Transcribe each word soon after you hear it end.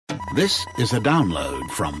This is a download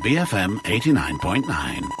from BFM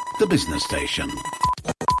 89.9, the business station.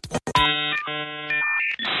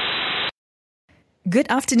 Good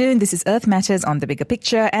afternoon. This is Earth Matters on The Bigger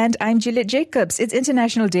Picture, and I'm Juliet Jacobs. It's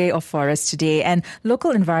International Day of Forests today, and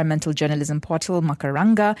local environmental journalism portal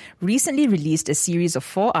Makaranga recently released a series of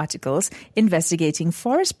 4 articles investigating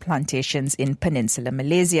forest plantations in Peninsular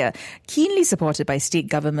Malaysia. Keenly supported by state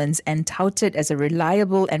governments and touted as a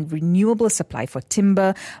reliable and renewable supply for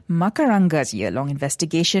timber, Makaranga's year-long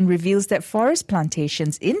investigation reveals that forest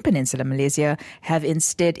plantations in Peninsular Malaysia have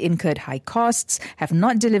instead incurred high costs, have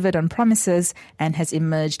not delivered on promises, and has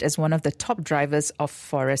emerged as one of the top drivers of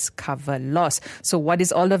forest cover loss. So what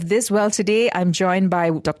is all of this? Well, today I'm joined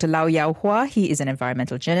by Dr. Lau Yao Hua. He is an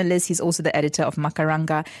environmental journalist. He's also the editor of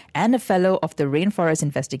Makaranga and a fellow of the Rainforest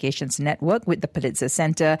Investigations Network with the Pulitzer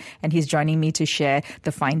Center. And he's joining me to share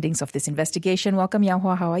the findings of this investigation. Welcome, Yao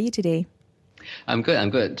Hua. How are you today? I'm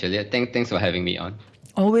good, Juliet. Thanks for having me on.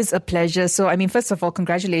 Always a pleasure. So, first of all,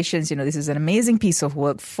 congratulations. This is an amazing piece of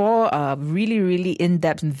work. 4 really, really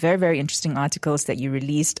in-depth and very, very interesting articles that you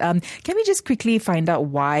released. Can we just quickly find out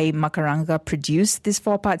why Makaranga produced this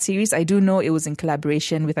 4-part series? I do know it was in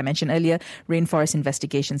collaboration with, I mentioned earlier, Rainforest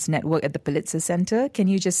Investigations Network at the Pulitzer Center. Can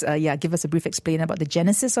you just give us a brief explain about the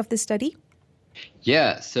genesis of this study?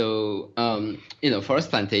 Yeah, so, forest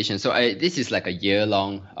plantation. So this is like a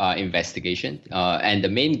year-long investigation. And the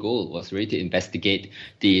main goal was really to investigate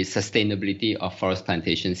the sustainability of forest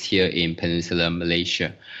plantations here in Peninsular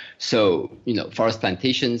Malaysia. So, forest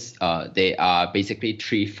plantations, they are basically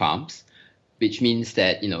tree farms, which means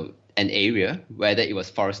that, an area, whether it was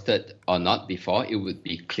forested or not before, it would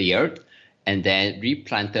be cleared and then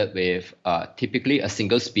replanted with typically a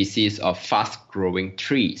single species of fast-growing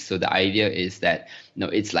trees. So the idea is that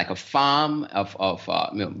it's like a farm of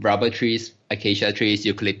rubber trees, acacia trees,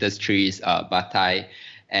 eucalyptus trees, batai,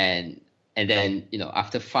 and then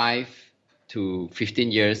after 5 to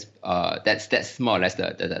 15 years, that's more or less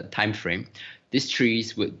the time frame. These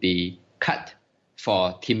trees would be cut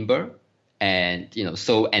for timber. And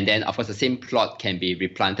then of course the same plot can be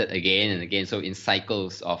replanted again and again. So in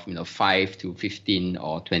cycles of 5 to 15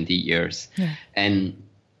 or 20 years. Yeah. And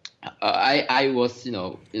I was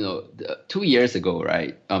 2 years ago,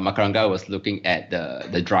 right? Makaranga was looking at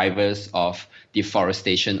the drivers of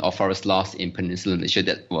deforestation or forest loss in Peninsular Malaysia.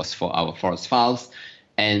 That was for our forest files.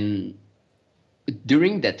 And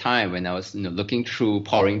during that time, when I was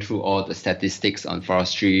pouring through all the statistics on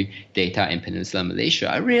forestry data in Peninsular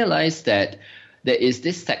Malaysia, I realized that there is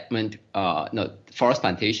this segment, forest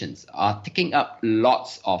plantations are taking up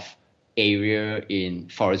lots of area in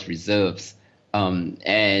forest reserves. And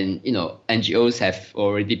NGOs have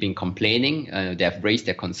already been complaining. They have raised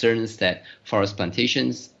their concerns that forest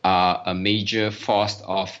plantations are a major cause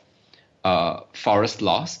of forest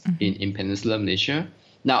loss in Peninsular Malaysia.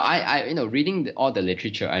 Now, I reading all the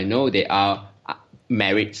literature, I know there are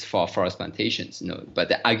merits for forest plantations, but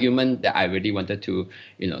the argument that I really wanted to,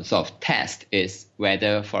 sort of test is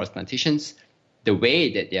whether forest plantations, the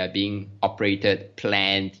way that they are being operated,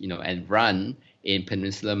 planned, and run in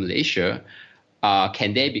Peninsular Malaysia,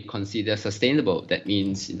 can they be considered sustainable? That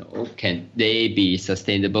means, can they be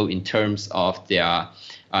sustainable in terms of their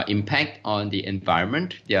impact on the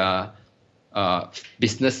environment, their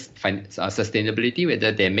business sustainability,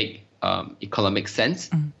 whether they make economic sense,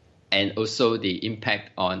 and also the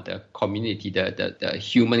impact on the community, the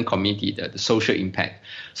human community, the social impact.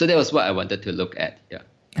 So that was what I wanted to look at. Yeah.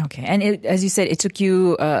 Okay. And as you said, it took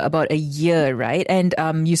you about a year, right?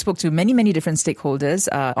 And you spoke to many, many different stakeholders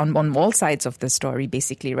on all sides of the story,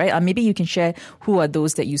 basically, right? Maybe you can share who are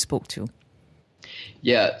those that you spoke to.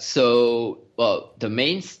 Yeah. So, the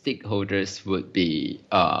main stakeholders would be,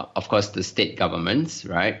 of course, the state governments,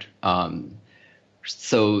 right?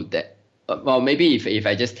 So that, maybe if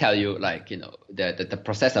I just tell you, the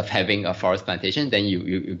process of having a forest plantation, then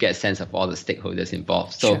you get a sense of all the stakeholders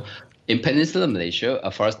involved. So, sure. In Peninsular Malaysia,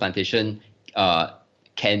 a forest plantation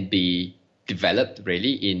can be developed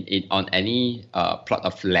really on any plot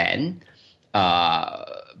of land.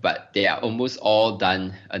 But they are almost all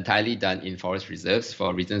entirely done in forest reserves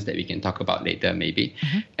for reasons that we can talk about later, maybe.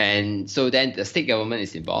 And so then the state government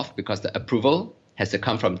is involved because the approval has to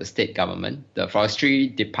come from the state government. The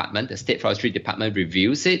state forestry department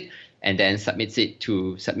reviews it and then submits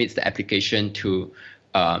the application to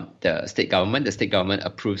the state government. The state government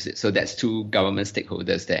approves it. So that's 2 government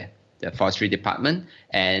stakeholders there. The forestry department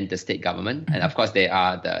and the state government. And of course, there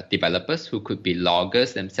are the developers who could be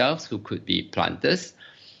loggers themselves, who could be planters,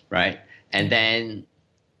 right? And then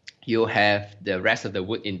you have the rest of the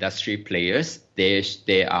wood industry players.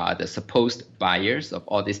 They are the supposed buyers of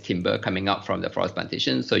all this timber coming out from the forest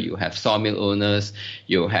plantation. So you have sawmill owners,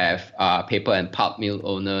 you have paper and pulp mill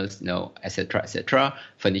owners, et cetera,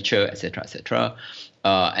 furniture, et cetera.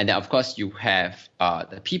 And then, of course, you have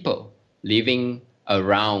the people living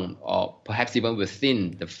around or perhaps even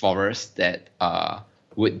within the forest that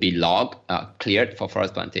would be logged, cleared for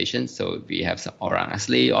forest plantation. So we have some orang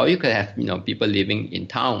asli, or you could have people living in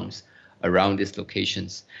towns around these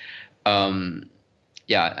locations. And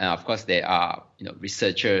of course there are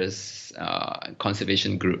researchers,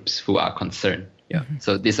 conservation groups who are concerned.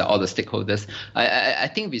 So these are all the stakeholders. I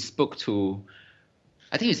think we spoke to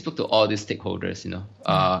all these stakeholders,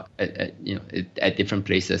 at different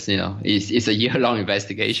places. It's a year-long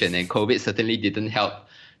investigation, and COVID certainly didn't help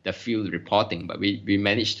the field reporting, but we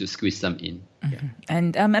managed to squeeze some in. Mm-hmm.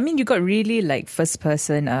 And I mean, you got really like first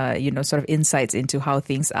person, sort of insights into how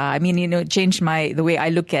things are. I mean, changed the way I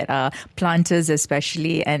look at planters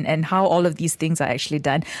especially, and how all of these things are actually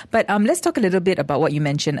done. But let's talk a little bit about what you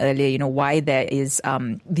mentioned earlier, why there is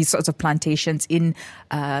these sorts of plantations in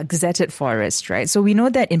gazetted forest, right? So we know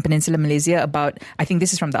that in Peninsular Malaysia, I think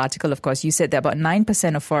this is from the article, of course, you said that about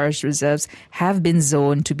 9% of forest reserves have been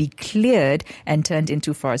zoned to be cleared and turned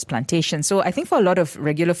into forest plantations. So I think for a lot of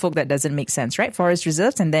regular folk, that doesn't make sense, right? Forest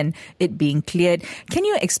reserves and then it being cleared. Can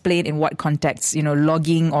you explain in what context,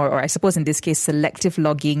 logging or I suppose in this case, selective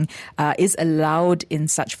logging is allowed in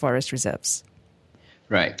such forest reserves?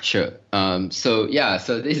 Right, sure. So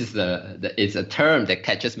this is it's a term that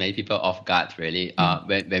catches many people off guard, really.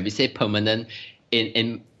 When we say permanent,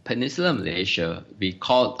 in Peninsular Malaysia, we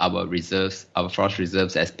call our forest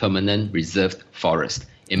reserves as permanent reserved forest.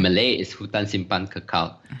 In Malay, it's hutan simpan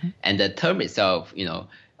kekal. And the term itself,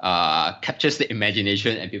 captures the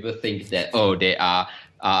imagination, and people think that, they are,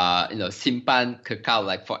 simpan kekal,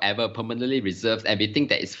 like forever, permanently reserved, and we think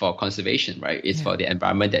that it's for conservation, right? It's for the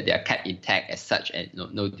environment, that they are kept intact as such, and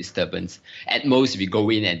no disturbance. At most, we go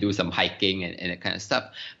in and do some hiking and that kind of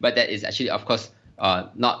stuff. But that is actually, of course,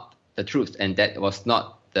 not the truth, and that was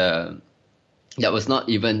not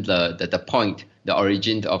even the point, the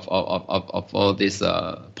origin of all these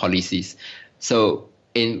policies. So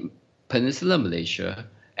in Peninsular Malaysia,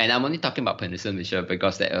 and I'm only talking about Peninsular Malaysia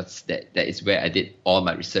because that is where I did all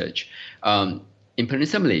my research. In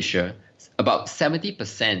Peninsular Malaysia, about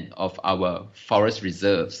 70% of our forest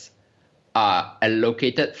reserves are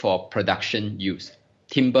allocated for production use,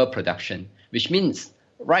 timber production, which means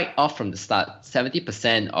right off from the start,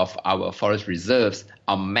 70% of our forest reserves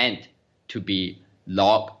are meant to be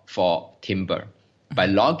logged for timber. By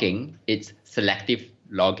logging, it's selective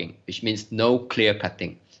logging, which means no clear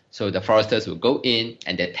cutting. So the foresters will go in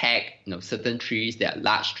and they tag, certain trees. There are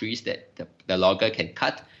large trees that the logger can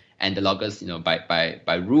cut, and the loggers,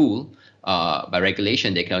 by rule, by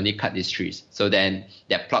regulation, they can only cut these trees. So then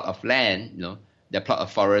that plot of land, that plot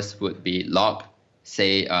of forest would be logged.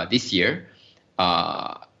 Say this year,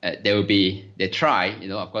 they try,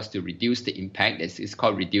 of course, to reduce the impact. It's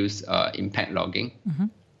called reduced impact logging,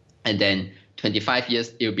 and then 25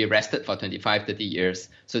 years, it will be rested for 25, 30 years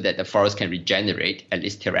so that the forest can regenerate, at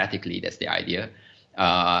least theoretically, that's the idea.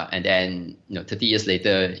 And then, 30 years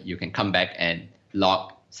later, you can come back and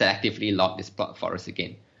selectively log this plot of forest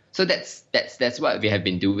again. So that's what we have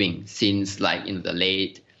been doing since the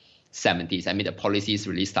late 70s. I mean, the policies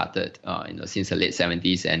really started, since the late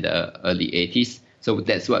 70s and the early 80s. So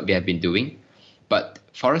that's what we have been doing. But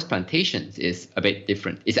forest plantations is a bit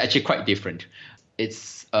different. It's actually quite different.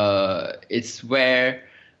 It's where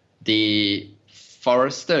the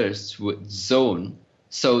foresters would zone.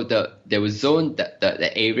 So they would zone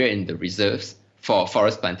the area in the reserves for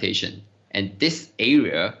forest plantation, and this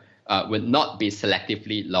area would not be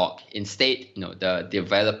selectively logged. Instead, the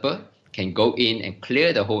developer can go in and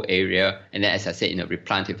clear the whole area, and then, as I said,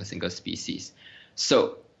 replant with a single species.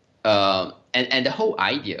 So and the whole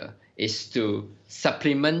idea is to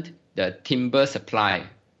supplement the timber supply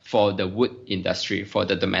for the wood industry, for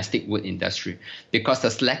the domestic wood industry, because the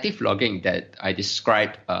selective logging that I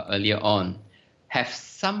described earlier on have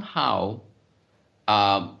somehow,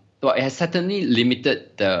 it has certainly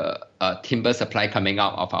limited the timber supply coming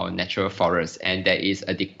out of our natural forests, and there is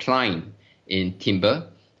a decline in timber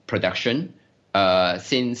production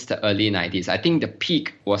since the early 90s. I think the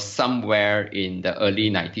peak was somewhere in the early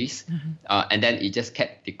 90s, and then it just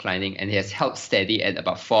kept declining, and it has held steady at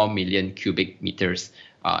about 4 million cubic meters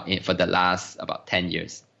for the last about 10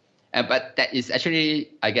 years. But that is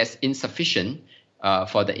actually, I guess, insufficient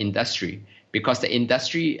for the industry, because the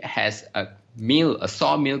industry has a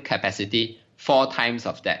sawmill capacity 4 times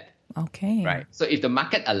of that. Okay. Right. So if the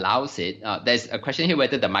market allows it, there's a question here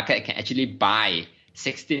whether the market can actually buy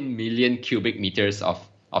 16 million cubic meters of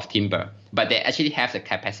timber, but they actually have the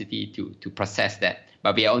capacity to process that.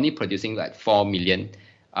 But we are only producing like 4 million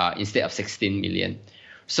instead of 16 million.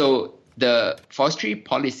 So the forestry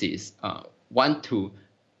policies want to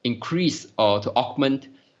increase or to augment,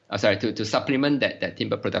 to supplement that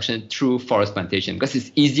timber production through forest plantation, because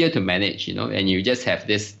it's easier to manage, and you just have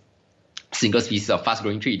this single species of fast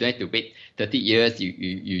growing tree. You don't have to wait 30 years.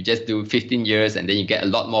 You just do 15 years, and then you get a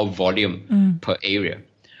lot more volume per area.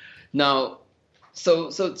 Now, so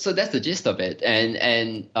that's the gist of it.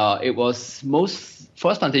 And it was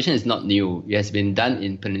forest plantation is not new. It has been done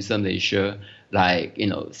in Peninsular Malaysia,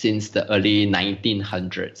 since the early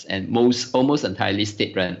 1900s, and almost entirely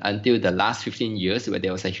state-run until the last 15 years, where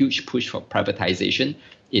there was a huge push for privatization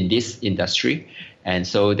in this industry. And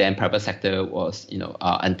so then private sector was,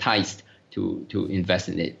 enticed to invest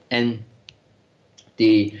in it. And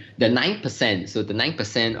the 9%, so the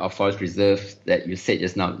 9% of forest reserve that you said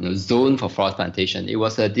just now, zone for forest plantation, it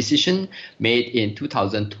was a decision made in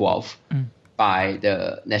 2012 by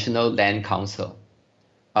the National Land Council,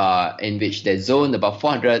 in which they zoned about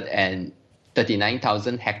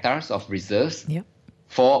 439,000 hectares of reserves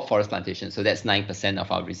for forest plantation. So that's 9% of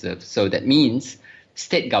our reserves. So that means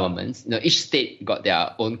state governments, each state got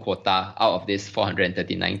their own quota out of this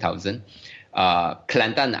 439,000.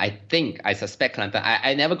 Kelantan, I suspect Kelantan,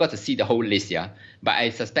 I never got to see the whole list, but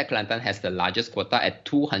I suspect Kelantan has the largest quota at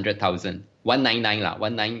 200,000.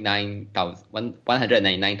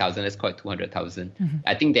 199,000, let's call it 200,000.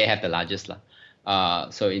 I think they have the largest.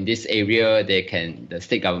 So in this area, the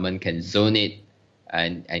state government can zone it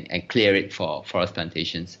and clear it for forest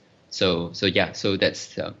plantations. So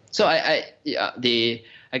that's I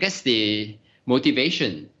guess the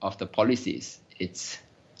motivation of the policies is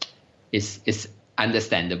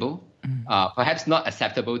understandable, perhaps not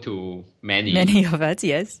acceptable to many of us,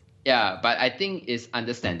 yes. Yeah, but I think it's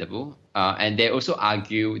understandable, and they also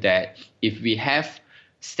argue that if we have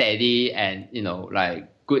steady and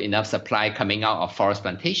good enough supply coming out of forest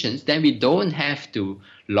plantations, then we don't have to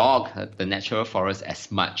log the natural forest as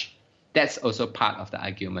much. That's also part of the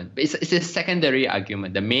argument. But it's a secondary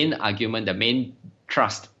argument. The main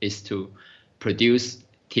thrust is to produce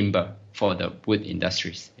timber for the wood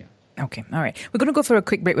industries. Yeah. Okay, all right. We're going to go for a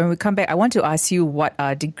quick break. When we come back, I want to ask you what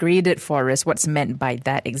are degraded forests, what's meant by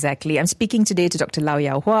that exactly. I'm speaking today to Dr. Lau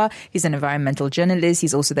Yau Hua. He's an environmental journalist.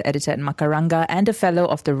 He's also the editor at Makaranga and a fellow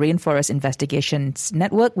of the Rainforest Investigations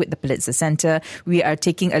Network with the Pulitzer Center. We are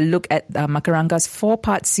taking a look at Makaranga's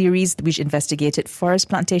 4-part series, which investigated forest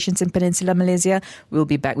plantations in Peninsular Malaysia. We'll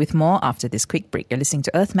be back with more after this quick break. You're listening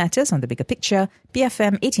to Earth Matters on The Bigger Picture,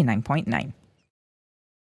 BFM 89.9.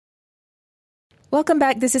 Welcome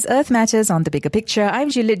back. This is Earth Matters on The Bigger Picture. I'm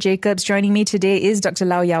Juliet Jacobs. Joining me today is Dr.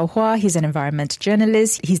 Lau Yau Hua. He's an environmental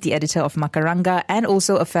journalist. He's the editor of Makaranga and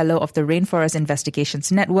also a fellow of the Rainforest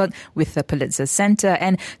Investigations Network with the Pulitzer Center.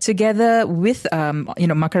 And together with,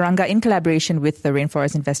 Makaranga, in collaboration with the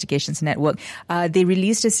Rainforest Investigations Network, they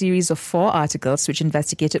released a series of 4 articles which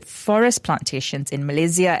investigated forest plantations in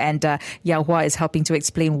Malaysia. And Yau Hua is helping to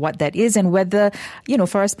explain what that is and whether,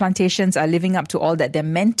 forest plantations are living up to all that they're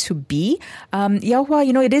meant to be. Yau Hua,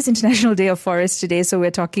 it is International Day of Forests today, so we're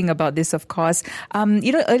talking about this, of course.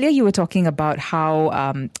 Earlier you were talking about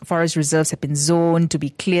how forest reserves have been zoned to be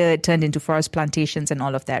cleared, turned into forest plantations and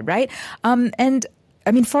all of that, right?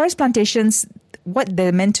 Forest plantations, what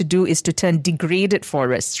they're meant to do is to turn degraded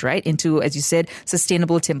forests, right, into, as you said,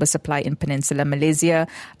 sustainable timber supply in Peninsular Malaysia.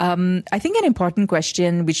 I think an important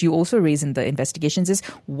question, which you also raise in the investigations, is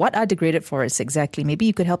what are degraded forests exactly? Maybe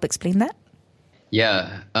you could help explain that?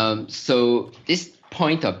 Yeah, so this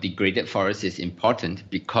point of degraded forest is important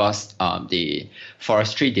because the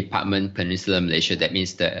Forestry Department, Peninsular Malaysia, that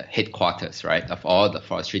means the headquarters, right, of all the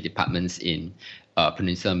forestry departments in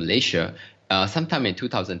Peninsular Malaysia, sometime in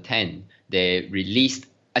 2010, they released,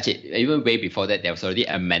 actually, even way before that, there was already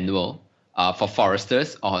a manual for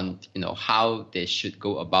foresters on, how they should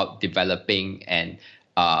go about developing and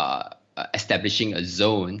establishing a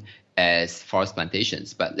zone as forest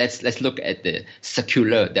plantations. But let's look at the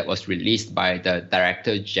circular that was released by the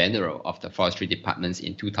Director General of the Forestry Departments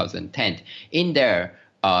in 2010. In there,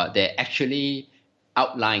 they actually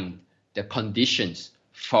outlined the conditions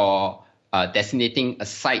for designating a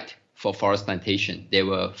site for forest plantation. There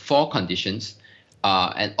were 4 conditions,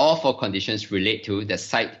 and all 4 conditions relate to the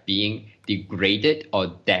site being degraded or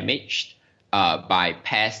damaged by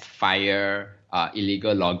pest, fire,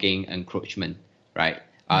 illegal logging, encroachment, right?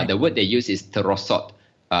 The word they use is terosot,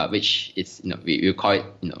 which is, we call it,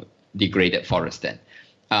 degraded forest then.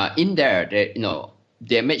 In there,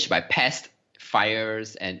 damage by pest,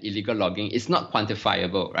 fires, and illegal logging is not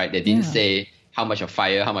quantifiable, right? They didn't say how much of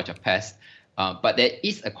fire, how much of pest, but there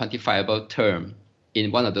is a quantifiable term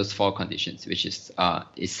in one of those four conditions, which is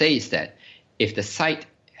it says that if the site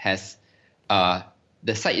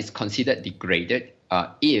is considered degraded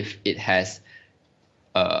if it has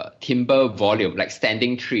timber volume, like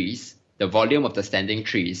standing trees, the volume of the standing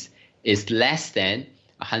trees is less than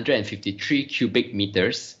 153 cubic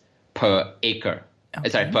meters per acre.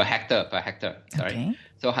 Okay. Per hectare. Sorry. Okay.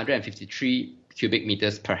 So 153 cubic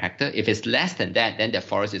meters per hectare. If it's less than that, then the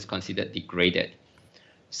forest is considered degraded.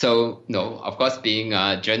 So, no, of course, being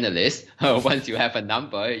a journalist, once you have a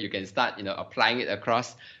number, you can start, applying it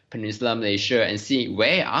across Peninsular Malaysia and see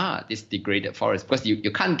where are these degraded forests. Because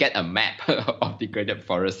you can't get a map of degraded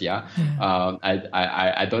forests, yeah.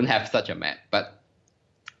 I don't have such a map. But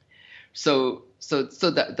so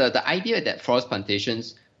the idea that forest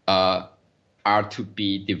plantations are to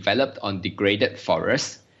be developed on degraded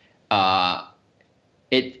forests,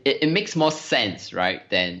 it makes more sense, right,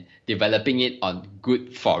 than developing it on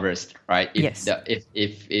good forest, right? If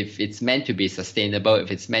it's meant to be sustainable,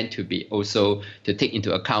 if it's meant to be also to take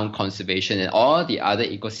into account conservation and all the other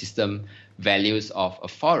ecosystem values of a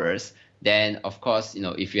forest, then of course,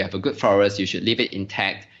 if you have a good forest, you should leave it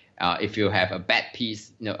intact. If you have a bad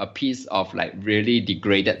piece, a piece of like really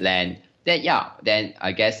degraded land, then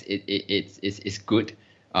I guess it's good.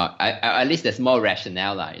 At least there's more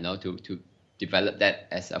rationale, to develop that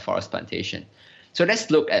as a forest plantation. So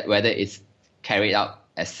let's look at whether it's carried out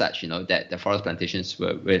as such, that the forest plantations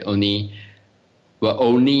were only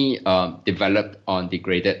developed on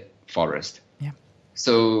degraded forest. Yeah.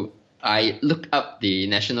 So I looked up the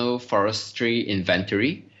National Forestry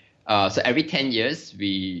Inventory. So every 10 years,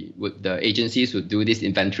 the agencies would do this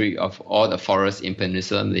inventory of all the forests in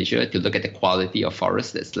Peninsular Malaysia to look at the quality of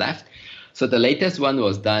forest that's left. So the latest one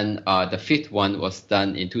was done, the fifth one was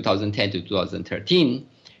done in 2010 to 2013.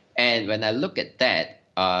 And when I look at that,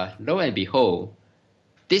 lo and behold,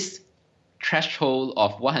 this threshold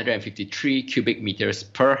of 153 cubic meters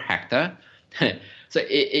per hectare, so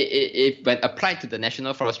if when applied to the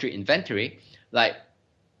National Forestry Inventory, like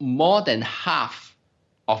more than half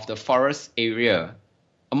of the forest area,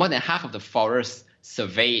 more than half of the forest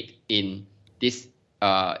surveyed in this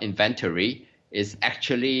inventory is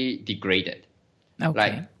actually degraded.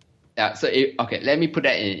 Okay. Let me put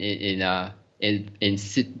that in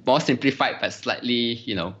more simplified, but slightly,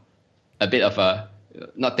 a bit of a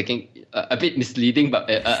bit misleading, but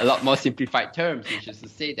a lot more simplified terms, which is to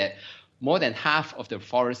say that more than half of the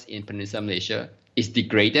forest in Peninsular Malaysia is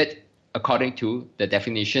degraded according to the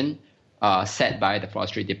definition set by the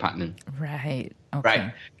Forestry Department. Right. Okay.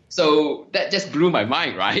 Right. So that just blew my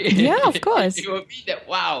mind, right? Yeah, of course. It would be that,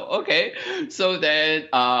 wow, okay. So then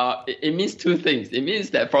it means two things. It means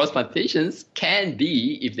that forest plantations can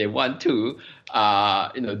be, if they want to,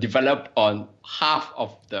 develop on half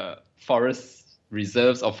of the forest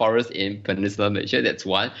reserves or forests in Peninsular Malaysia. That's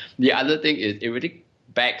one. The other thing is it really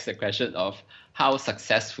begs the question of how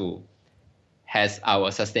successful has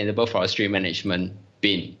our sustainable forestry management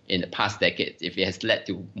been in the past decades, if it has led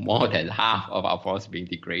to more than half of our forests being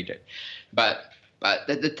degraded. But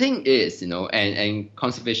the thing is, and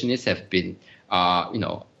conservationists have been,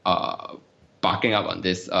 barking up on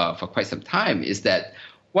this for quite some time, is that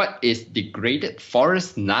what is degraded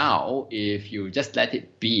forest now, if you just let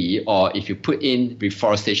it be, or if you put in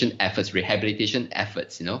reforestation efforts, rehabilitation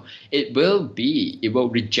efforts, it will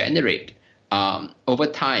regenerate over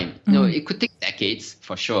time. It could take decades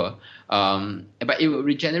for sure. But it will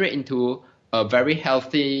regenerate into a very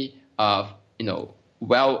healthy,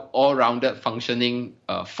 well, all-rounded functioning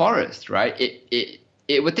forest, right?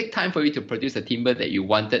 It would take time for you to produce the timber that you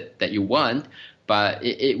want, but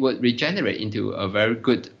it would regenerate into a very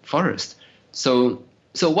good forest. So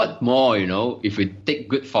what more, if we take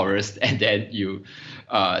good forest and then you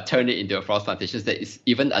turn it into a forest plantation, that is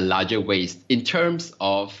even a larger waste in terms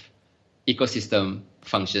of ecosystem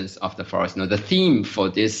functions of the forest. The theme for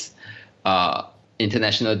this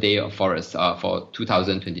International Day of Forests for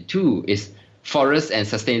 2022 is forest and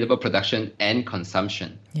sustainable production and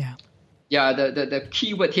consumption. Yeah. Yeah, the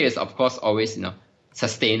key word here is, of course, always,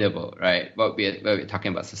 sustainable, right? What we're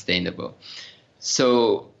talking about sustainable.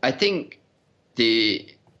 So I think and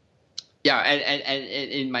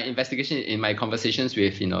in my investigation, in my conversations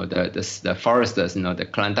with, the foresters, the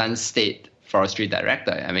Kelantan State Forestry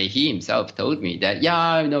Director, he himself told me that,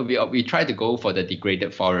 we try to go for the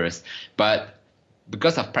degraded forest, but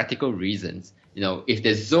because of practical reasons, if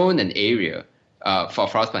they zone an area for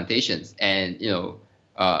forest plantations and,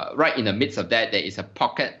 right in the midst of that, there is a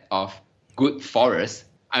pocket of good forest,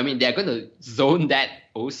 I mean, they're going to zone that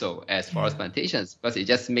also as forest plantations because it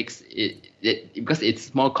just makes it because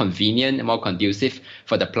it's more convenient and more conducive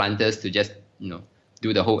for the planters to just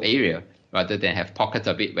do the whole area rather than have pockets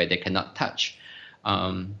of it where they cannot touch.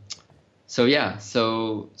 So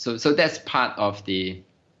that's part of the.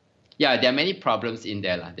 Yeah, there are many problems in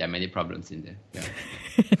there. There are many problems in there. Yeah.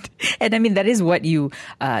 And I mean, that is what your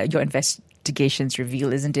investigations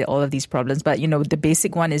reveal, isn't it? All of these problems. But, the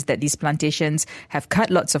basic one is that these plantations have cut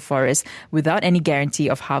lots of forests without any guarantee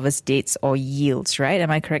of harvest dates or yields, right? Am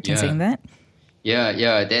I correct in saying that?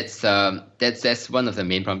 Yeah. That's one of the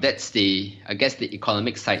main problems. That's the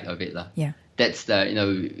economic side of it. Yeah. That's the,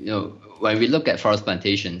 when we look at forest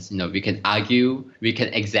plantations, we can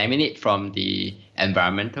examine it from the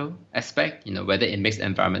environmental aspect, whether it makes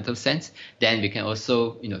environmental sense. Then we can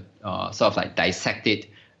also, sort of like dissect it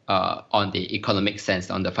on the economic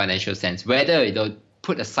sense, on the financial sense, whether,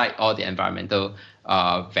 put aside all the environmental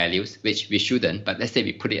values, which we shouldn't, but let's say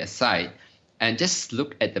we put it aside and just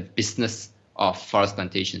look at the business of forest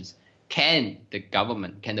plantations. Can the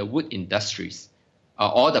government, can the wood industries,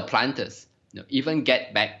 or the planters, even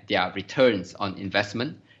get back their returns on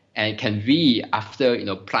investment? And can we, after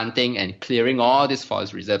planting and clearing all these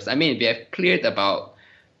forest reserves, I mean, we have cleared about,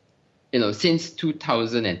 since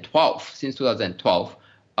 2012,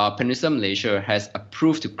 Peninsula Malaysia has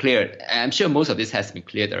approved to clear. I'm sure most of this has been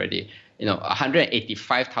cleared already.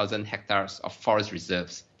 185,000 hectares of forest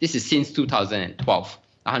reserves. This is since 2012.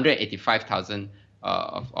 185,000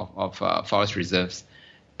 of forest reserves,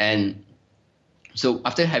 and so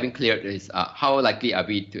after having cleared this, how likely are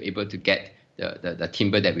we to able to get the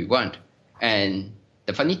timber that we want? And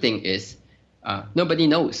the funny thing is, nobody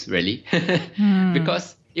knows really,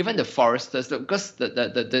 because even the foresters, because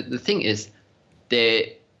the thing is,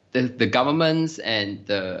 the governments and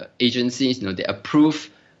the agencies, they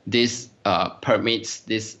approve this permits,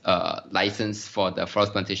 this license for the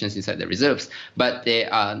forest plantations inside the reserves, but they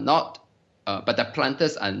are not. But the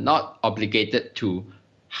planters are not obligated to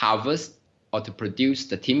harvest or to produce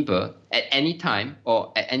the timber at any time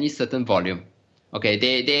or at any certain volume. Okay,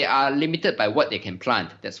 they are limited by what they can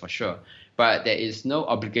plant, that's for sure. But there is no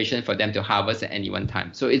obligation for them to harvest at any one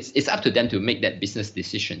time. So it's up to them to make that business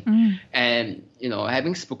decision. And,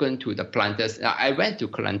 having spoken to the planters, I went to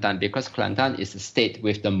Kelantan because Kelantan is the state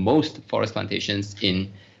with the most forest plantations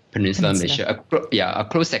in Peninsula Malaysia. A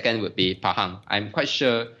close second would be Pahang. I'm quite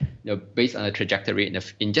sure, based on the trajectory,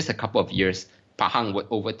 in just a couple of years, Pahang would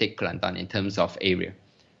overtake Kelantan in terms of area.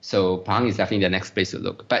 So Pahang is definitely the next place to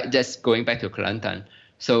look. But just going back to Kelantan,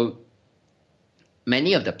 so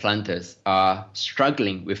many of the planters are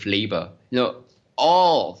struggling with labor.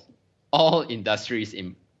 All industries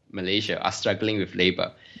in Malaysia are struggling with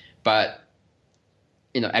labor. But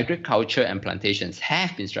agriculture and plantations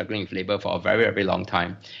have been struggling with labor for a very, very long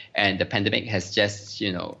time. And the pandemic has just,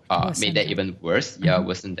 made that even worse. Yeah,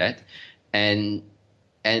 worsened that. And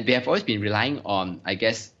we have always been relying on, I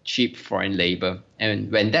guess, cheap foreign labor.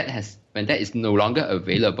 And when that is no longer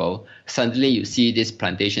available, suddenly you see these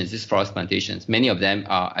plantations, these forest plantations. Many of them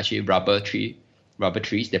are actually rubber trees.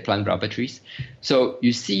 They plant rubber trees. So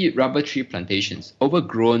you see rubber tree plantations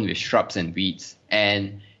overgrown with shrubs and weeds.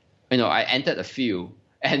 And, I entered a few.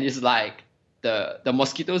 And it's like the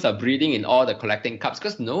mosquitoes are breeding in all the collecting cups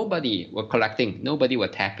because nobody were collecting, nobody were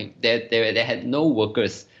tapping. They had no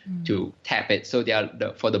workers to tap it. So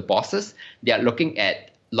for the bosses, they are looking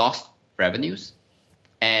at lost revenues.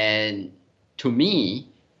 And to me,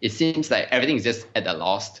 it seems like everything is just at a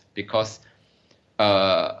loss because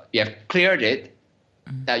you have cleared it.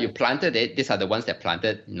 Now you planted it. These are the ones that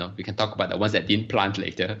planted. We can talk about the ones that didn't plant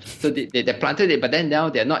later. So they planted it, but then now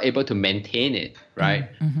they're not able to maintain it, right?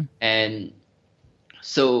 And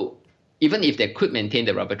so even if they could maintain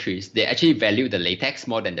the rubber trees, they actually value the latex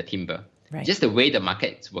more than the timber. Right. Just the way the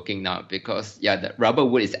market is working now, because the rubber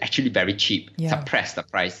wood is actually very cheap, suppress the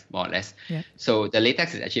price more or less. Yeah. So the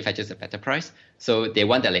latex is actually fetches a better price. So they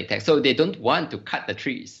want the latex. So they don't want to cut the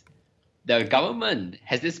trees. The government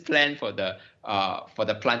has this plan for the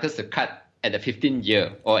planters to cut at the 15th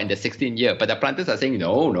year or in the 16th year. But the planters are saying,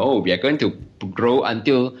 no, we are going to grow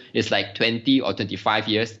until it's like 20 or 25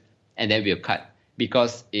 years, and then we'll cut.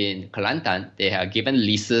 Because in Kelantan, they are given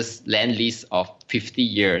land lease of 50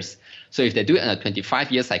 years. So if they do it on a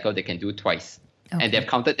 25-year cycle, they can do twice. Okay. And they've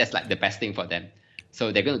counted that's like the best thing for them.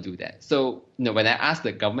 So they're going to do that. So when I ask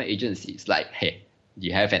the government agencies, like, hey, do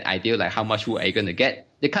you have an idea like how much wood are you going to get?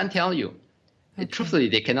 They can't tell you. Okay. Truthfully,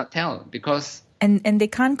 they cannot tell because... And they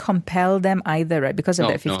can't compel them either, right? Because of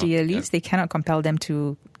that 50-year lease, they cannot compel them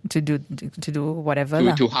to do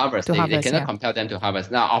whatever. To harvest. They cannot compel them to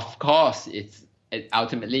harvest. Now, of course, it's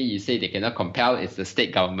ultimately you say they cannot compel. It's the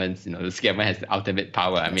state governments. The state government has the ultimate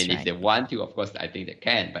power. I mean, if they want to, of course, I think they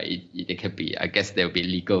can. But it could be. I guess there will be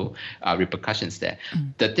legal repercussions there.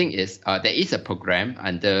 The thing is, there is a program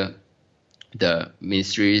under the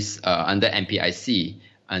ministries, under MPIC,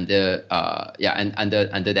 under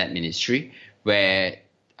that ministry, where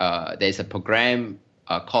there's a program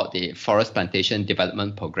called the Forest Plantation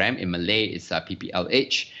Development Program. In Malay, it's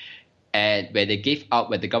PPLH. And where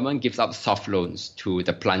the government gives out soft loans to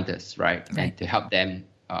the planters, right? And to help them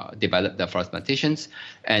develop the forest plantations.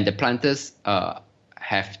 And the planters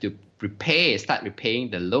have to start repaying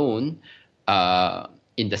the loan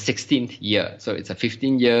in the 16th year. So it's a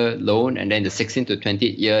 15-year loan, and then the 16th to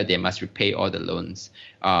 20th year, they must repay all the loans.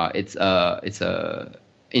 It's a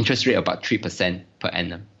interest rate about 3% per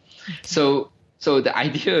annum. Okay. So the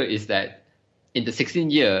idea is that in the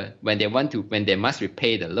 16th year, when they must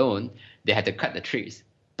repay the loan, they had to cut the trees.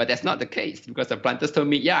 But that's not the case, because the planters told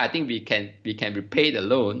me, I think we can repay the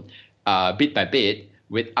loan bit by bit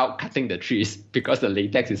without cutting the trees, because the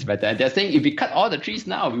latex is better. And they're saying if we cut all the trees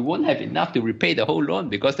now, we won't have enough to repay the whole loan,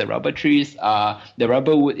 because the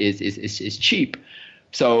rubber wood is cheap.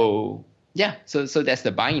 So so that's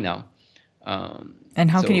the buying now. And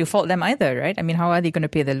how can you fault them either, right? I mean, how are they going to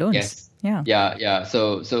pay the loans? Yes. Yeah.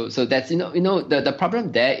 So that's the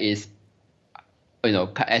problem there is,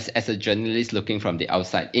 as a journalist looking from the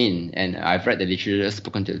outside in, and I've read the literature,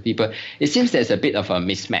 spoken to the people, it seems there's a bit of a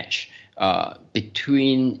mismatch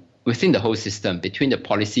within the whole system, between the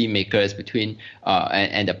policy makers,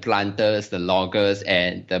 and the planters, the loggers,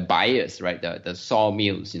 and the buyers, right? The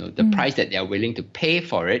sawmills, the price that they are willing to pay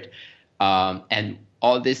for it, and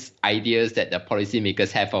all these ideas that the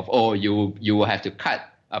policymakers have of, you will have to cut,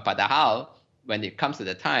 but how, when it comes to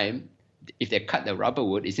the time, if they cut the rubber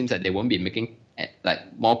wood, it seems that they won't be making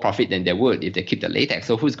more profit than they would if they keep the latex.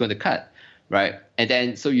 So who's going to cut, right? And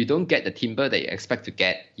then so you don't get the timber that you expect to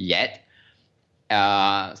get yet.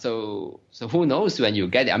 So who knows when you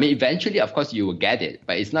get it? I mean, eventually, of course, you will get it,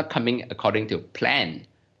 but it's not coming according to plan,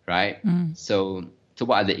 right? So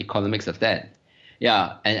what are the economics of that?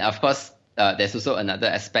 Yeah, and of course, there's also another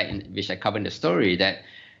aspect which I cover in the story, that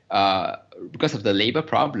because of the labor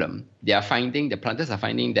problem, the planters are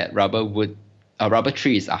finding that rubber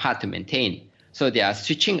trees are hard to maintain. So they are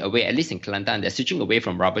switching away, at least in Kelantan, they're switching away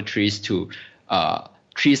from rubber trees to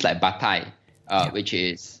trees like batai, which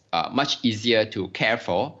is much easier to care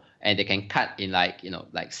for, and they can cut in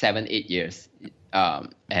 7-8 years.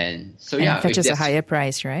 And so it fetches a higher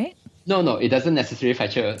price, right? No, it doesn't necessarily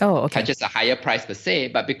fetches a higher price per se,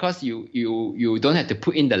 but because you don't have to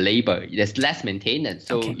put in the labor, there's less maintenance,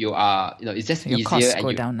 so you are it's just easier, costs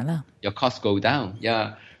go down. Your costs go down.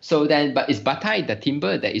 Yeah. So then, but it's batai, the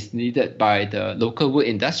timber that is needed by the local wood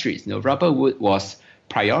industries. Rubber wood was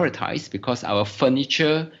prioritized because our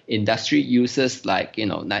furniture industry uses more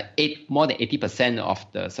than 80% of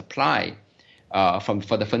the supply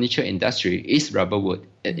for the furniture industry is rubber wood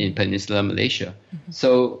in Peninsular Malaysia.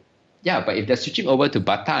 So. Yeah, but if they're switching over to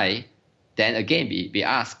batai, then again, we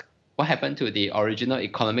ask, what happened to the original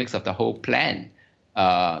economics of the whole plan?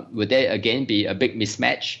 Would there again be a big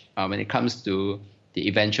mismatch when it comes to the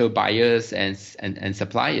eventual buyers and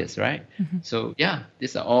suppliers, right? So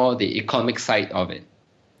these are all the economic side of it.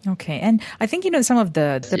 Okay. And I think, some of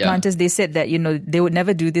the planters, they said that, they would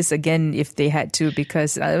never do this again if they had to,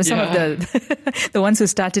 because some of the ones who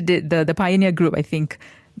started it, the pioneer group, I think,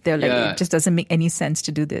 they're like, it just doesn't make any sense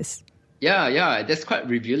to do this. Yeah, that's quite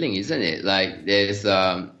revealing, isn't it? Like there's,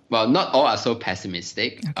 not all are so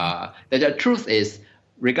pessimistic. Okay. The truth is,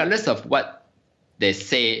 regardless of what they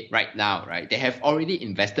say right now, right, they have already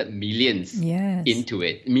invested millions into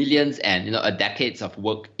it, millions and, decades of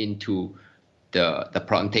work into the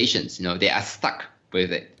plantations. They are stuck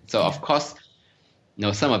with it. So of course,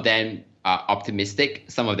 some of them are optimistic,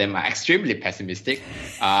 some of them are extremely pessimistic,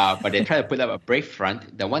 but they try to put up a brave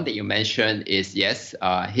front. The one that you mentioned is,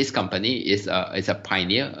 his company is a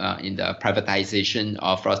pioneer in the privatization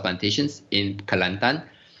of forest plantations in Kelantan.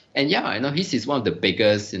 And his is one of the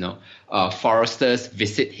biggest, foresters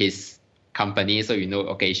visit his company. So,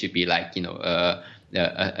 it should be like,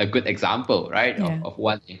 a good example, right, of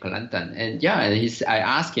one in Kelantan. And I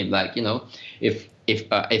asked him, like,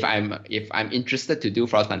 if I'm interested to do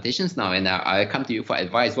forest plantations now, and I come to you for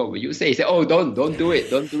advice, what would you say? He said, don't do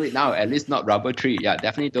it now, at least not rubber tree. Yeah,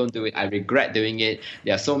 definitely don't do it. I regret doing it.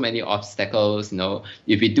 There are so many obstacles.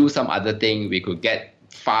 If we do some other thing, we could get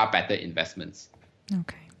far better investments.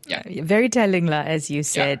 Okay. Yeah. Very telling, as you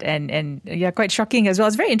said, and quite shocking as well.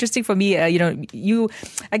 It's very interesting for me. I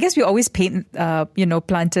guess we always paint,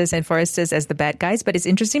 planters and foresters as the bad guys, but it's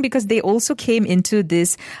interesting because they also came into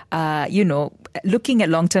this, looking at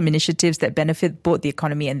long-term initiatives that benefit both the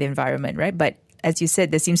economy and the environment, right? But as you said,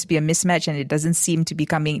 there seems to be a mismatch, and it doesn't seem to be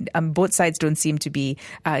coming. Both sides don't seem to be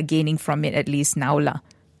gaining from it, at least now, lah.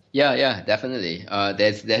 Yeah, definitely.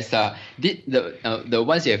 There's the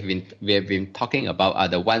ones we have been talking about are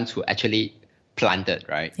the ones who actually planted,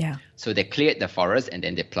 right? Yeah. So they cleared the forest and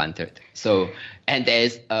then they planted. So, and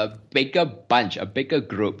there's a bigger bunch, a bigger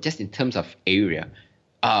group, just in terms of area,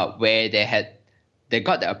 where they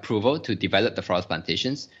got the approval to develop the forest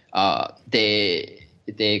plantations.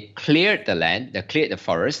 They cleared the land, they cleared the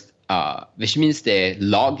forest, which means they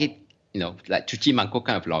log it, like cuci mangkuk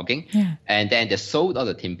kind of logging. Yeah. And then they sold all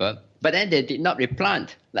the timber, but then they did not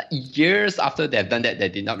replant. Like years after they've done that, they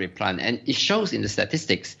did not replant. And it shows in the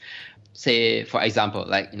statistics. Say, for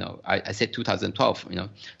example, I said 2012,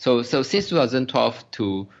 So since 2012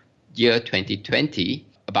 to year 2020,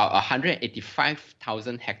 about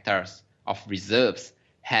 185,000 hectares of reserves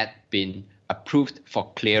had been approved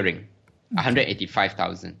for clearing.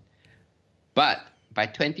 185,000. But by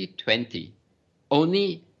 2020,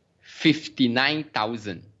 only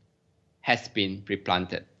 59,000 has been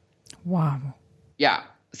replanted. Wow. Yeah.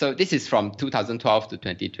 So this is from 2012 to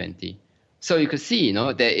 2020. So you could see,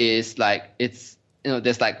 there is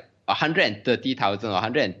there's like 130,000 or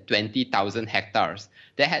 120,000 hectares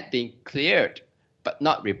that had been cleared but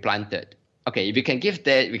not replanted. Okay, if we can give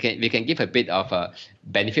that, we can give a bit of a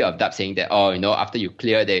benefit of doubt, saying that after you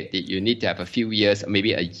clear you need to have a few years,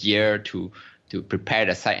 maybe a year to prepare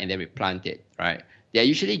the site and then replant it, right? They are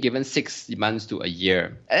usually given 6 months to a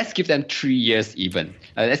year. Let's give them 3 years even.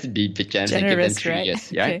 Let's be generous and give them 3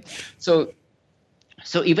 years, right? Okay.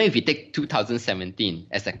 So even if we take 2017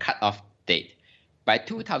 as a cutoff date, by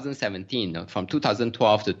 2017, from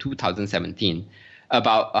 2012 to 2017,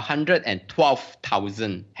 about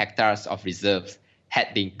 112,000 hectares of reserves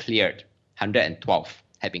had been cleared. 112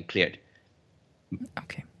 had been cleared.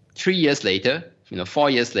 Okay. 3 years later, 4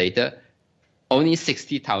 years later, only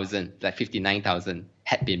 60,000, like 59,000,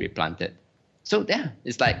 had been replanted. So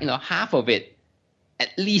it's like, half of it,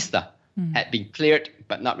 at least, had been cleared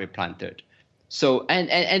but not replanted. So, and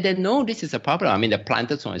they know this is a problem. I mean, the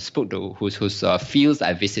planters when I spoke to whose fields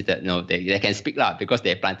I visited, they can speak loud because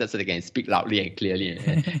they're planted, so they can speak loudly and clearly,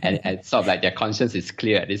 and sort of like their conscience is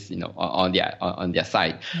clear at this, on their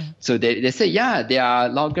side. Yeah. So they say, there are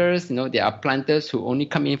loggers, there are planters who only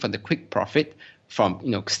come in for the quick profit from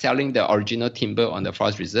selling the original timber on the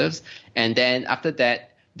forest reserves, and then after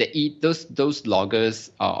that they eat those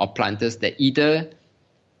loggers or planters that either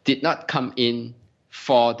did not come in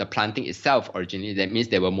for the planting itself originally. That means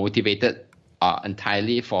they were motivated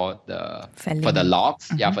entirely for the logs,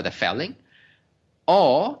 for the felling,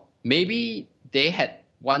 or maybe they had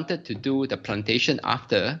wanted to do the plantation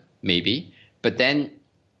after, maybe, but then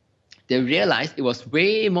they realized it was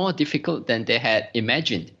way more difficult than they had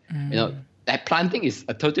imagined. That planting is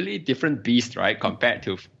a totally different beast, right, compared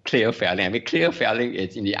to clear felling. I mean, clear felling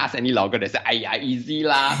is, you ask any logger, they say, easy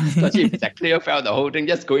lah. Especially if it's a clear fell, the whole thing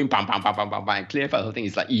just going bam, bam, bam, bam, bam, bam, and clear fell, the whole thing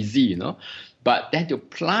is like easy, But then to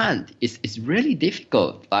plant is really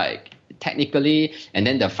difficult, like technically, and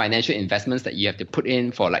then the financial investments that you have to put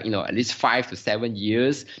in for at least 5 to 7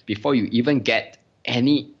 years before you even get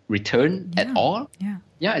any return at all.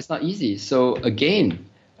 Yeah, it's not easy. So again,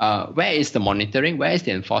 where is the monitoring? Where is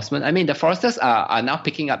the enforcement? I mean, the foresters are now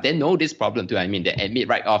picking up. They know this problem too. I mean, they admit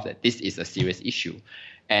right off that this is a serious issue.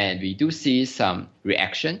 And we do see some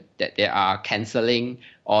reaction that they are cancelling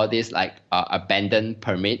all these abandoned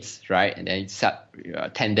permits, right? And then start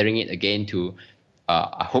tendering it again to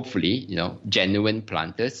hopefully, genuine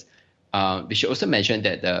planters. We should also mention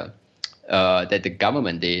that the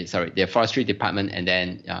government, the forestry department, and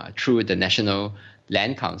then through the National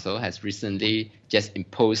Land Council has recently just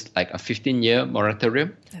imposed a 15-year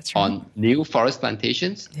moratorium on new forest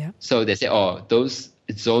plantations. Yeah. So they say, those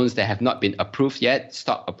zones that have not been approved yet,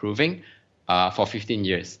 stop approving for 15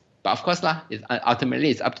 years. But of course,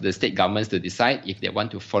 ultimately it's up to the state governments to decide if they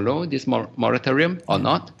want to follow this moratorium or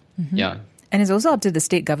not. Mm-hmm. Yeah. And it's also up to the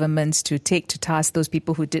state governments to take to task those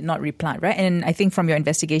people who did not replant, right? And I think from your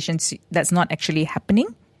investigations, that's not actually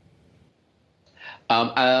happening.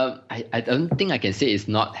 I don't think I can say it's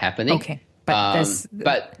not happening. Okay,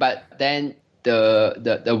 but then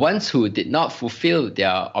the ones who did not fulfill their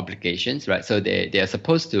obligations, right? So they are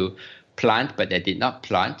supposed to plant, but they did not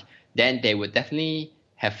plant. Then they would definitely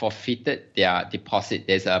have forfeited their deposit.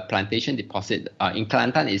 There's a plantation deposit. In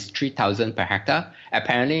Kelantan, it's 3,000 per hectare.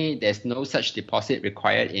 Apparently, there's no such deposit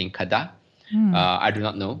required in Kedah. I do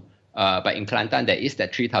not know. But in Kelantan, there is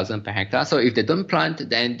that 3,000 per hectare. So if they don't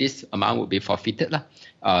plant, then this amount will be forfeited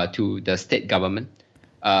to the state government.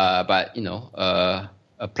 But,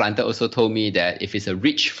 a planter also told me that if it's a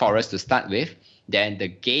rich forest to start with, then the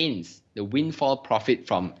gains, the windfall profit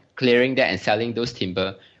from clearing that and selling those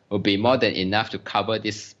timber will be more than enough to cover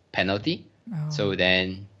this penalty. Oh. So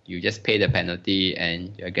then you just pay the penalty,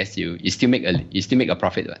 and I guess you still make a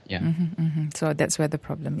profit. Yeah. So that's where the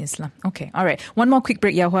problem is. Okay. All right. One more quick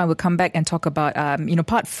break, Yao Hua. We'll come back and talk about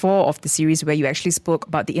part 4 of the series where you actually spoke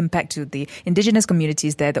about the impact to the indigenous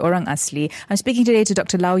communities there, the Orang Asli. I'm speaking today to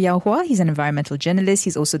Dr. Lau Yao Hua. He's an environmental journalist.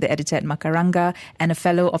 He's also the editor at Makaranga and a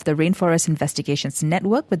fellow of the Rainforest Investigations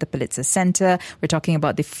Network with the Pulitzer Center. We're talking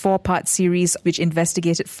about the 4-part series which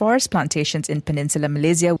investigated forest plantations in Peninsular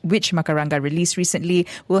Malaysia, which Makaranga released recently.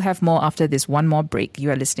 We'll have more after this one more break. You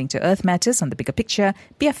are listening to Earth Matters on The Bigger Picture,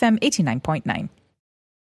 BFM 89.9.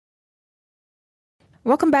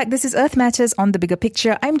 Welcome back. This is Earth Matters on The Bigger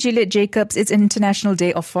Picture. I'm Juliet Jacobs. It's International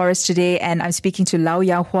Day of Forest today, and I'm speaking to Lau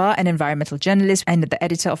Yao Hua, an environmental journalist and the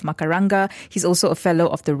editor of Makaranga. He's also a fellow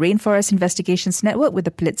of the Rainforest Investigations Network with the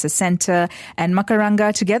Pulitzer Center. And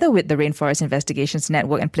Makaranga, together with the Rainforest Investigations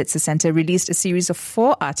Network and Pulitzer Center, released a series of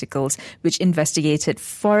 4 articles which investigated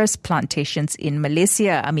forest plantations in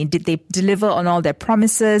Malaysia. I mean, did they deliver on all their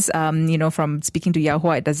promises? From speaking to Yao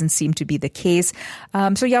Hua, it doesn't seem to be the case.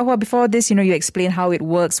 So Yao Hua, before this, you explained how it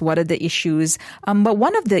works, what are the issues. But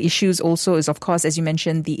one of the issues also is, of course, as you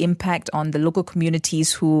mentioned, the impact on the local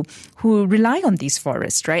communities who rely on these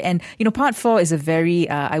forests, right? And, part 4 is a very,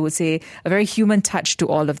 I would say, a very human touch to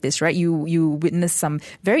all of this, right? You witness some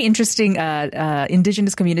very interesting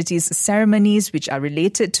indigenous communities ceremonies which are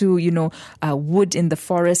related to, wood in the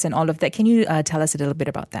forest and all of that. Can you tell us a little bit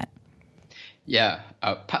about that? Yeah,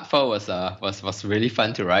 part 4 was really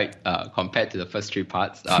fun to write compared to the first 3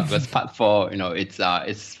 parts. Because part 4,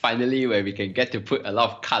 it's finally where we can get to put a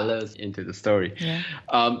lot of colors into the story.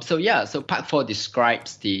 Yeah. So part 4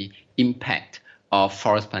 describes the impact of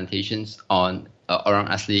forest plantations on Orang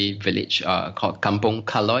Asli village called Kampung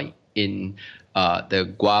Kaloi in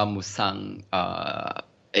the Gua Musang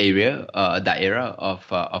area, daerah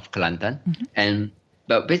of Kelantan.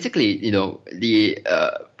 But basically, the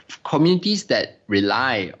communities that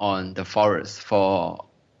rely on the forest for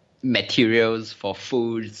materials, for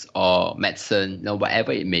foods or medicine,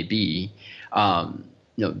 whatever it may be,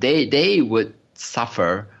 they would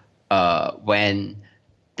suffer when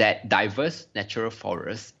that diverse natural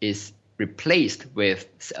forest is replaced with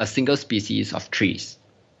a single species of trees,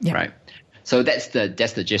 right? So that's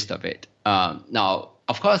the gist of it. Now,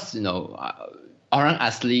 of course, Orang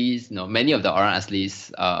Aslis, many of the Orang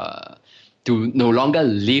Aslis do no longer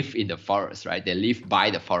live in the forest, right? They live by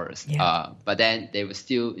the forest. Yeah. But then they will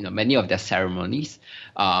still, many of their ceremonies,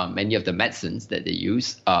 many of the medicines that they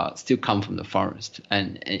use still come from the forest.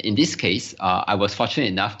 And in this case, I was fortunate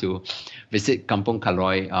enough to visit Kampung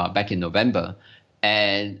Kaloi back in November.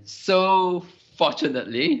 And so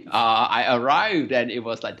fortunately, I arrived and it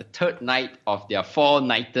was like the 3rd night of their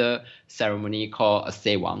 4-nighter ceremony called a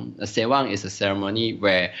Sewang. A Sewang is a ceremony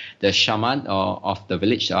where the shaman of the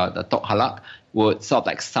village, the Tok Halak, would sort of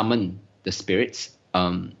like summon the spirits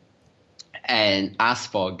and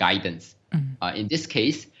ask for guidance. In this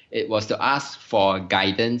case, it was to ask for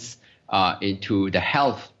guidance into the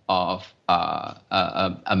health of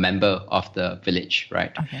a member of the village,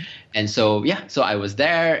 right? Okay. And so, so I was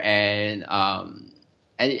there and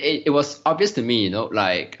it was obvious to me,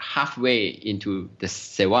 like halfway into the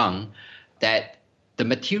Sewang, that the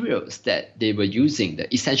materials that they were using,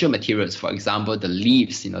 the essential materials, for example, the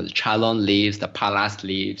leaves, the chalon leaves, the palas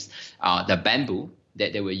leaves, the bamboo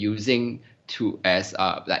that they were using as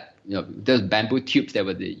those bamboo tubes that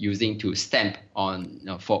were using to stamp on,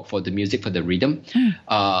 for the music, for the rhythm,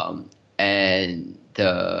 and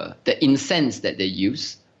the incense that they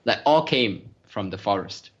use, all came from the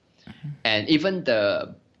forest. And even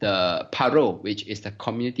the paro, which is the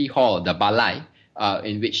community hall, the balai,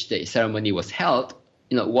 in which the ceremony was held,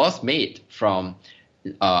 was made from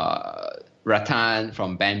rattan,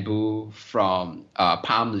 from bamboo, from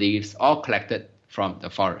palm leaves, all collected from the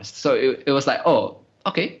forest. So it was like, oh,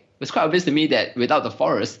 okay. It's quite obvious to me that without the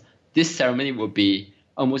forest, this ceremony would be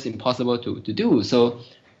almost impossible to do. So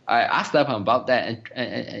I asked them about that, and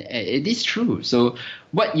it is true. So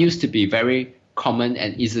what used to be very common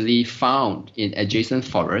and easily found in adjacent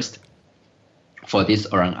forest for this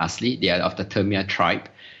Orang Asli, they are of the Termia tribe,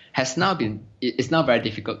 it's now very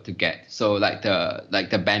difficult to get. So like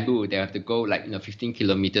the bamboo, they have to go 15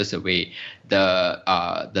 kilometers away.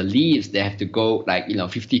 The leaves, they have to go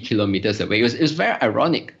 50 kilometers away. It was very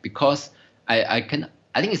ironic because I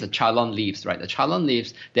think it's the Chalon leaves, right? The Chalon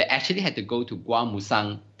leaves, they actually had to go to Gua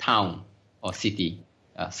Musang town or city.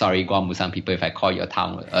 Sorry, Gua Musang people, if I call your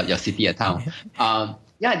town, your city a town.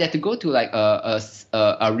 They had to go to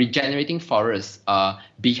a regenerating forest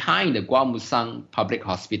behind the Gua Musang Public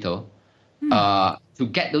Hospital to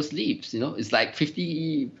get those leaves. It's like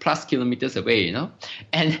 50 plus kilometers away.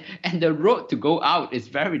 And the road to go out is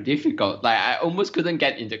very difficult. Like I almost couldn't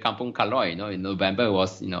get into Kampung Kaloi. In November it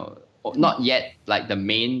was not yet like the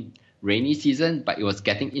main rainy season, but it was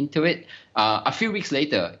getting into it. A few weeks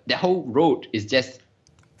later, the whole road is just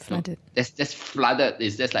flooded. Just flooded.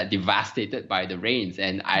 It's just like devastated by the rains,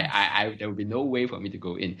 and I there would be no way for me to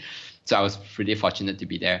go in. So I was pretty fortunate to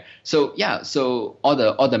be there. So so all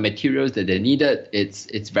the materials that they needed,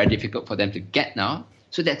 it's very difficult for them to get now.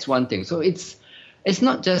 So that's one thing. So it's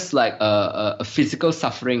not just like a physical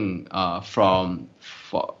suffering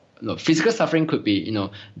physical suffering could be,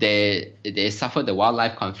 they suffer the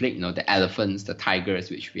wildlife conflict, the elephants, the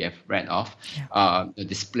tigers, which we have read of,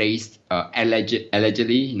 displaced,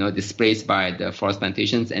 allegedly, displaced by the forest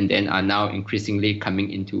plantations, and then are now increasingly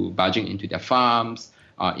barging into their farms,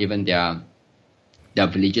 even their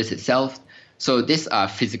villages itself. So these are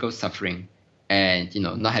physical suffering. And,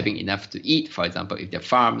 not having enough to eat, for example, if their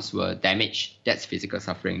farms were damaged, that's physical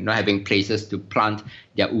suffering. Not having places to plant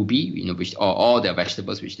their ubi, which or all their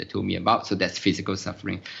vegetables, which they told me about. So that's physical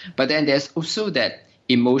suffering. But then there's also that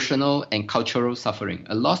emotional and cultural suffering,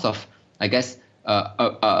 a loss of, I guess,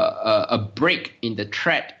 a break in the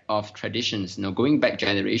thread of traditions, going back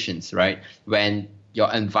generations, right? When your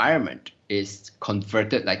environment is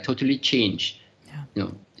converted, like totally changed,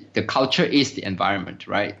 the culture is the environment,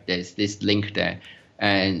 right? There's this link there.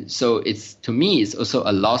 And so to me, it's also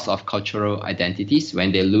a loss of cultural identities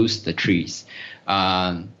when they lose the trees.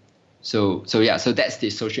 So that's the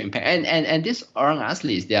social impact. And these orang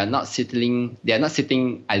aslis, they are not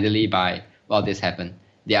sitting idly by while this happened.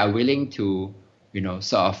 They are willing to,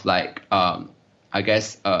 sort of like,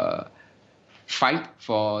 fight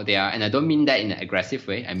for their, and I don't mean that in an aggressive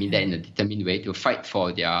way, I mean that in a determined way, to fight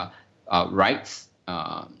for their rights,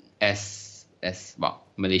 as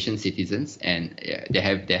Malaysian citizens, and they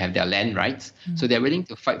have their land rights, so they're willing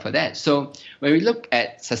to fight for that. So when we look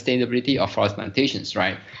at sustainability of forest plantations,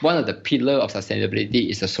 right, one of the pillar of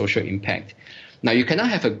sustainability is the social impact. Now you cannot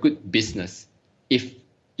have a good business if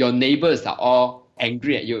your neighbors are all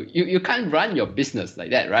angry at you. You can't run your business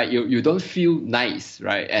like that, right? You don't feel nice,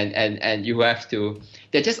 right? And you have to.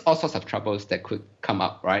 There are just all sorts of troubles that could come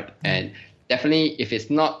up, right? And definitely, if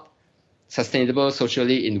it's not sustainable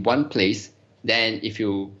socially in one place, then if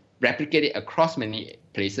you replicate it across many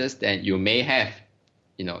places, then you may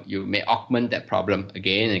you may augment that problem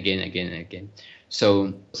again and again.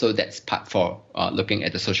 So that's part 4, looking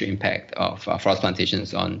at the social impact of forest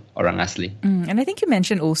plantations on orang asli. And I think you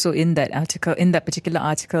mentioned also in that particular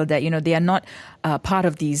article, that they are not part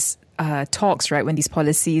of these talks, right? When these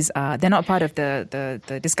policies, they're not part of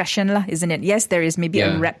the discussion, isn't it? Yes, there is maybe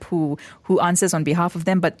a rep who answers on behalf of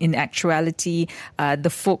them, but in actuality, the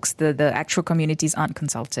folks, the actual communities aren't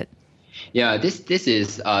consulted. Yeah, this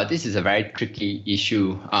is a very tricky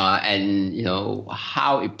issue, and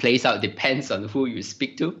how it plays out depends on who you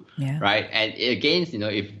speak to, right? And again,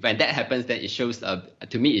 when that happens, then it shows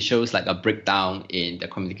to me it shows like a breakdown in the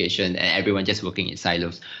communication and everyone just working in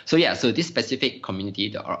silos. So this specific community,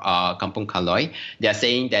 the Kampung Kaloi, they are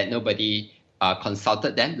saying that nobody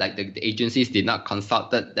consulted them, like the agencies did not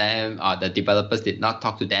consult them, the developers did not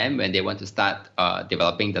talk to them when they want to start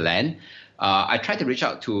developing the land. I tried to reach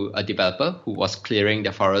out to a developer who was clearing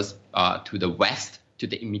the forest to the west, to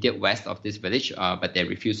the immediate west of this village, but they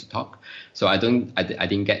refused to talk. So I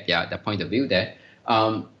didn't get their point of view there.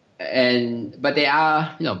 But there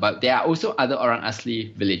are also other orang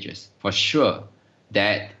asli villages for sure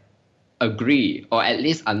that agree, or at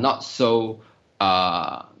least are not so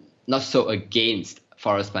against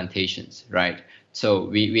forest plantations, right? So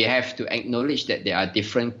we have to acknowledge that there are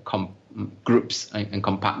different groups and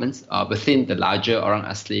compartments within the larger orang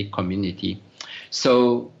asli community.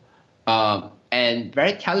 So and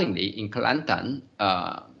very tellingly, in Kelantan,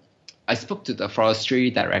 I spoke to the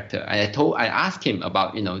forestry director, and I asked him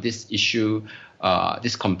about this issue,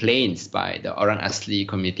 these complaints by the orang asli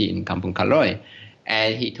community in Kampung Kaloi,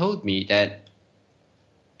 and he told me that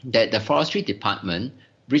the forestry department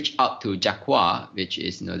reached out to JAQUA, which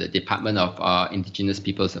is the Department of Indigenous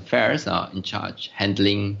Peoples Affairs, in charge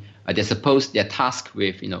handling. They're tasked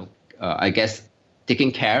with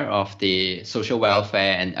taking care of the social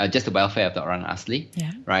welfare and just the welfare of the Orang Asli,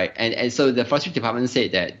 right? And so the forestry department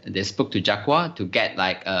said that they spoke to Jaguar to get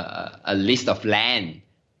like a list of land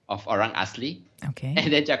of Orang Asli. Okay.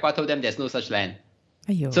 And then Jaguar told them there's no such land.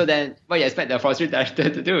 Ayo. So then what you expect the forestry director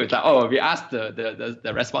to do? It's like, we asked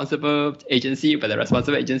the responsible agency, but the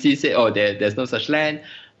responsible agency said, there's no such land.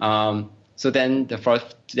 So then the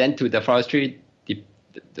forestry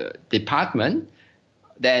department,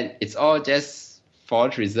 then it's all just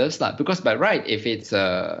forest reserves, because by right, if it's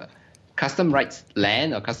a custom rights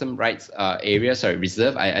land or custom rights area,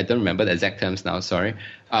 reserve, I don't remember the exact terms now,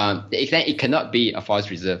 it cannot be a forest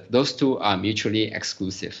reserve. Those two are mutually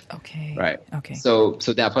exclusive. Okay. Right. Okay. So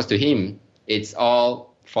then, of course, to him, it's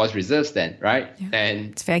all forest reserves then, right? Yeah.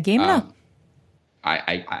 And it's fair game now.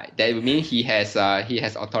 That would mean he has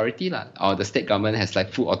authority or the state government has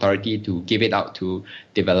like full authority to give it out to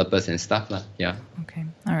developers and stuff Yeah. Okay.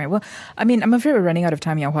 All right. Well, I mean, I'm afraid we're running out of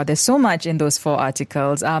time, Yao Hua. There's so much in those 4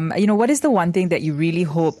 articles. What is the one thing that you really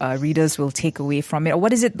hope readers will take away from it, or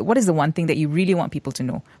what is the one thing that you really want people to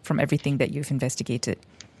know from everything that you've investigated?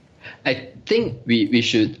 I think we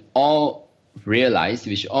should all realize,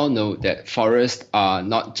 we should all know that forests are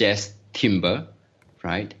not just timber.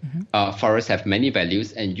 Right, forests have many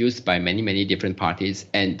values and used by many, many different parties,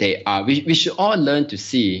 and they are. We should all learn to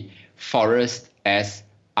see forests as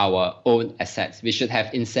our own assets. We should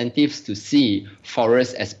have incentives to see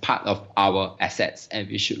forests as part of our assets, and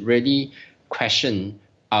we should really question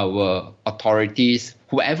our authorities,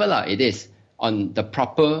 whoever it is, on the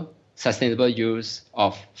proper sustainable use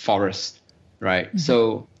of forests. Right. Mm-hmm.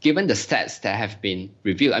 So given the stats that have been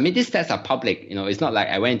revealed, I mean, these stats are public, it's not like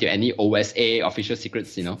I went into any OSA official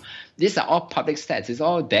secrets, these are all public stats. It's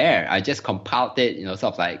all there. I just compiled it,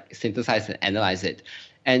 sort of like synthesize and analyze it.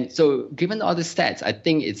 And so given all the stats, I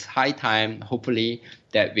think it's high time, hopefully,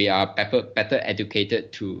 that we are better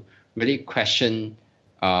educated to really question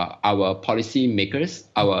our policy makers,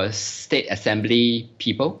 our state assembly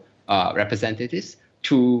people, representatives,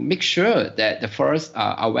 to make sure that the forests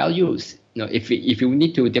are well used. If you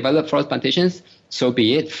need to develop forest plantations, so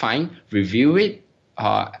be it. Fine, review it,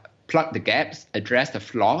 plug the gaps, address the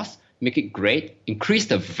flaws, make it great, increase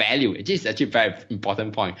the value. It is actually a very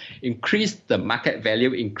important point. Increase the market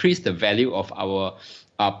value, increase the value of our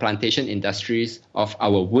plantation industries, of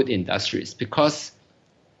our wood industries, because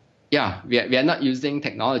we are not using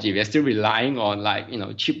technology. We are still relying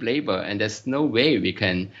on cheap labor, and there's no way we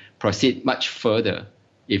can proceed much further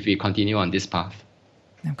if we continue on this path.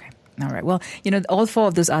 Okay. All right. Well, all 4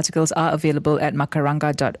 of those articles are available at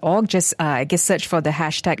makaranga.org. Just, search for the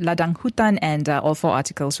hashtag Ladang Hutan and all 4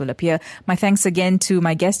 articles will appear. My thanks again to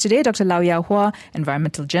my guest today, Dr. Lau Yao Hua,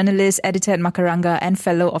 environmental journalist, editor at Makaranga, and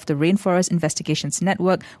fellow of the Rainforest Investigations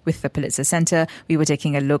Network with the Pulitzer Center. We were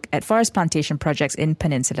taking a look at forest plantation projects in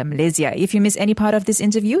Peninsular Malaysia. If you miss any part of this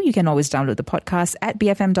interview, you can always download the podcast at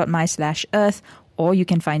bfm.my/earth, or you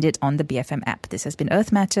can find it on the BFM app. This has been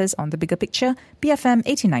Earth Matters on The Bigger Picture, BFM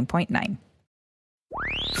 89.9.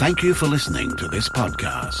 Thank you for listening to this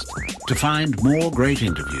podcast. To find more great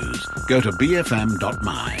interviews, go to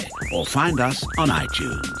bfm.my or find us on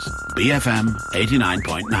iTunes. BFM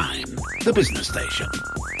 89.9, the business station.